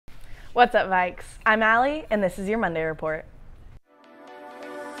What's up, Vikes? I'm Allie, and this is your Monday Report.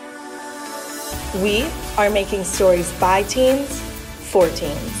 We are making stories by teens, for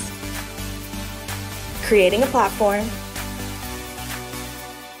teens. Creating a platform,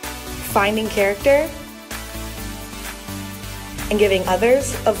 finding character, and giving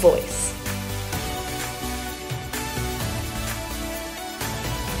others a voice.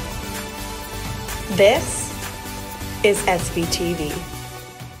 This is SVTV.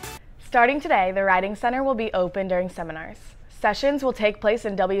 Starting today, the Writing Center will be open during seminars. Sessions will take place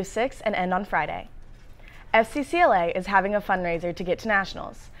in W6 and end on Friday. FCCLA is having a fundraiser to get to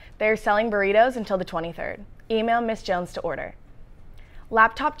nationals. They are selling burritos until the 23rd. Email Miss Jones to order.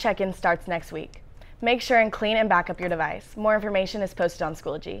 Laptop check-in starts next week. Make sure and clean and back up your device. More information is posted on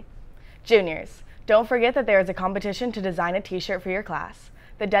Schoology. Juniors, don't forget that there is a competition to design a t-shirt for your class.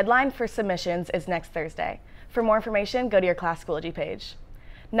 The deadline for submissions is next Thursday. For more information, go to your class Schoology page.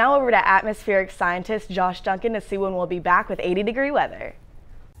 Now over to atmospheric scientist Josh Duncan to see when we'll be back with 80-degree weather.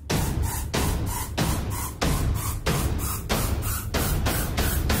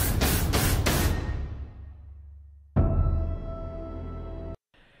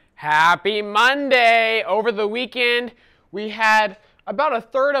 Happy Monday! Over the weekend, we had about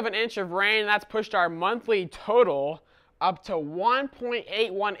 1/3 of an inch of rain. That's pushed our monthly total up to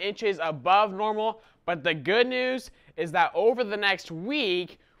 1.81 inches above normal. But the good news is that over the next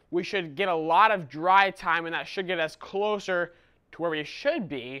week, we should get a lot of dry time, and that should get us closer to where we should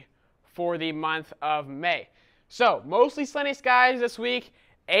be for the month of May. So, mostly sunny skies this week.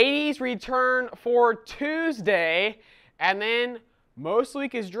 80s return for Tuesday, and then most of the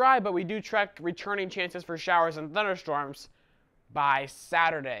week is dry, but we do track returning chances for showers and thunderstorms by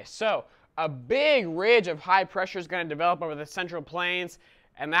Saturday. So, a big ridge of high pressure is going to develop over the Central Plains,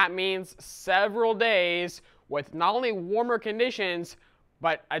 and that means several days with not only warmer conditions,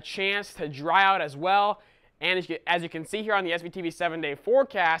 but a chance to dry out as well. And as you can see here on the SVTV 7-day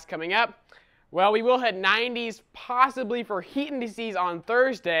forecast coming up, well, we will hit 90s possibly for heat indices on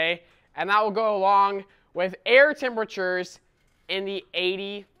Thursday, and that will go along with air temperatures in the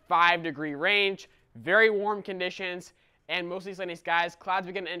 85-degree range. Very warm conditions and mostly sunny skies. Clouds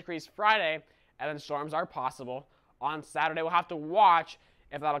begin to increase Friday, and then storms are possible on Saturday. We'll have to watch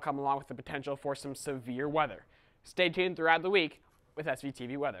if that'll come along with the potential for some severe weather. Stay tuned throughout the week with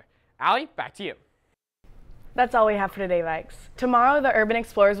SVTV weather. Allie, back to you. That's all we have for today, Vikes. Tomorrow, the Urban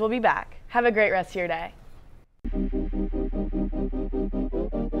Explorers will be back. Have a great rest of your day.